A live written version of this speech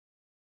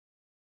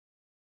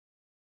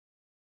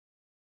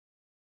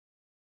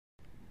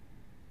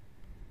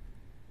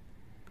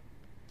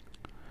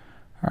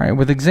All right,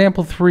 with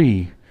example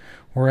 3,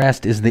 we're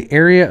asked, is the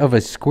area of a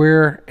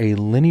square a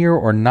linear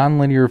or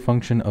nonlinear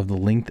function of the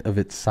length of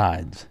its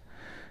sides?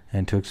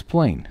 And to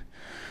explain.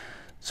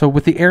 So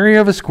with the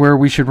area of a square,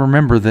 we should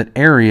remember that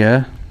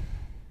area,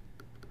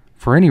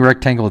 for any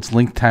rectangle, it's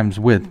length times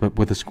width, but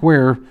with a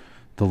square,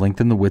 the length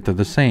and the width are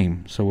the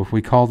same. So if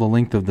we call the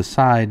length of the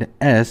side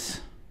S,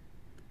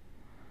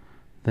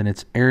 then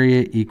its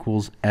area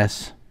equals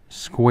S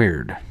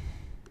squared.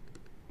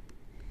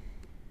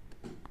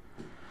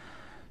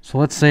 So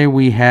let's say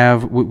we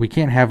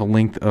can't have a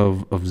length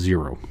of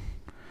 0.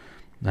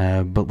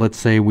 But let's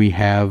say we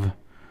have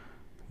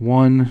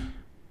 1,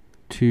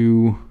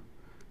 2,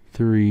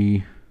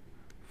 3,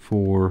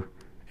 4,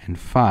 and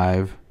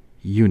 5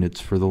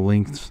 units for the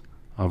lengths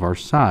of our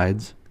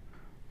sides.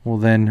 Well,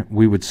 then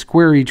we would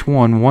square each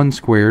one. 1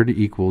 squared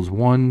equals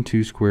 1,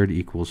 2 squared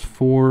equals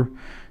 4,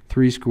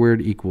 3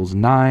 squared equals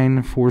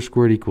 9, 4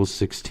 squared equals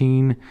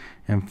 16,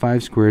 and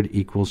 5 squared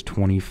equals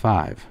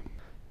 25.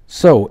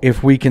 So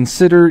if we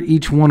consider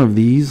each one of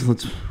these,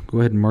 let's go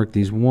ahead and mark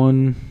these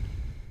 1,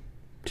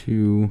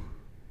 2,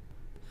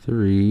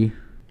 3,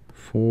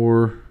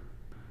 4,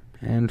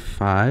 and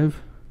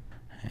 5.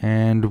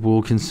 And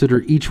we'll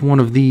consider each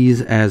one of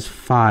these as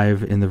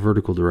 5 in the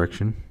vertical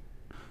direction.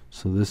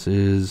 So this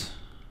is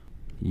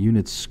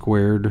units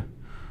squared,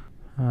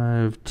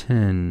 5,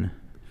 10,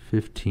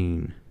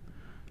 15,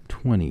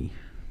 20,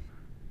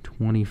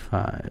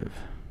 25.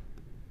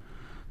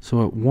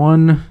 So at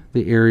 1,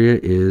 the area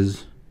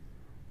is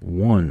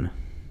 1,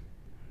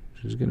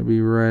 which is going to be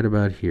right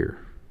about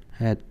here.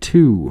 At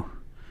 2,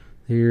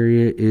 the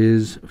area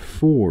is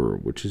 4,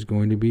 which is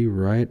going to be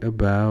right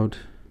about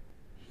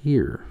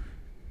here.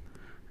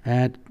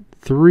 At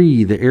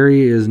 3, the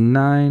area is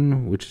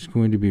 9, which is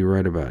going to be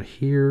right about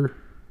here.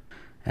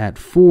 At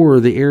 4,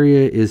 the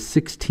area is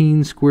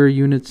 16 square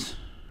units,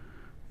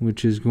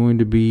 which is going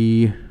to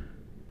be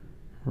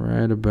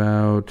right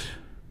about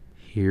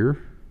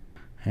here.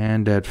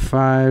 And at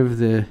 5,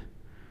 the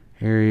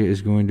area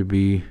is going to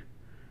be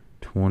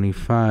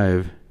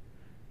 25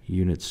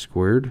 units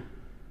squared,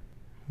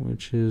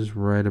 which is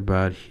right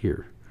about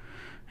here.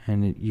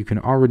 And you can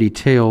already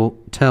tell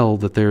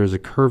that there is a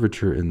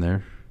curvature in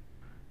there.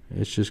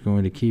 It's just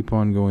going to keep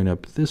on going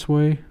up this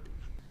way.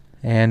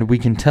 And we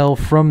can tell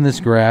from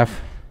this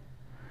graph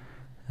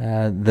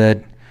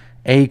that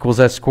a equals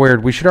s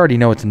squared. We should already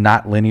know it's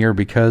not linear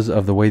because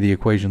of the way the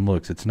equation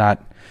looks. It's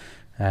not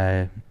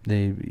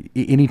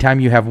anytime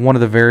you have one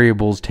of the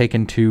variables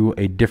taken to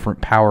a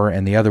different power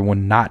and the other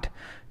one not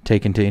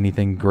taken to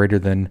anything greater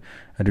than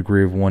a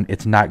degree of 1,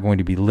 it's not going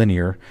to be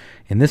linear.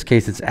 In this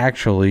case, it's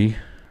actually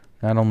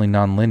not only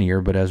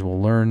nonlinear, but as we'll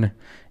learn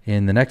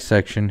in the next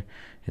section,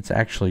 it's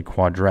actually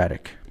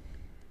quadratic,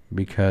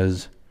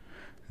 because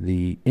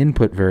the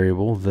input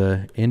variable,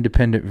 the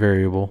independent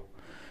variable,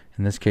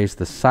 in this case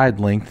the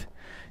side length,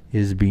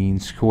 is being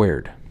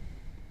squared.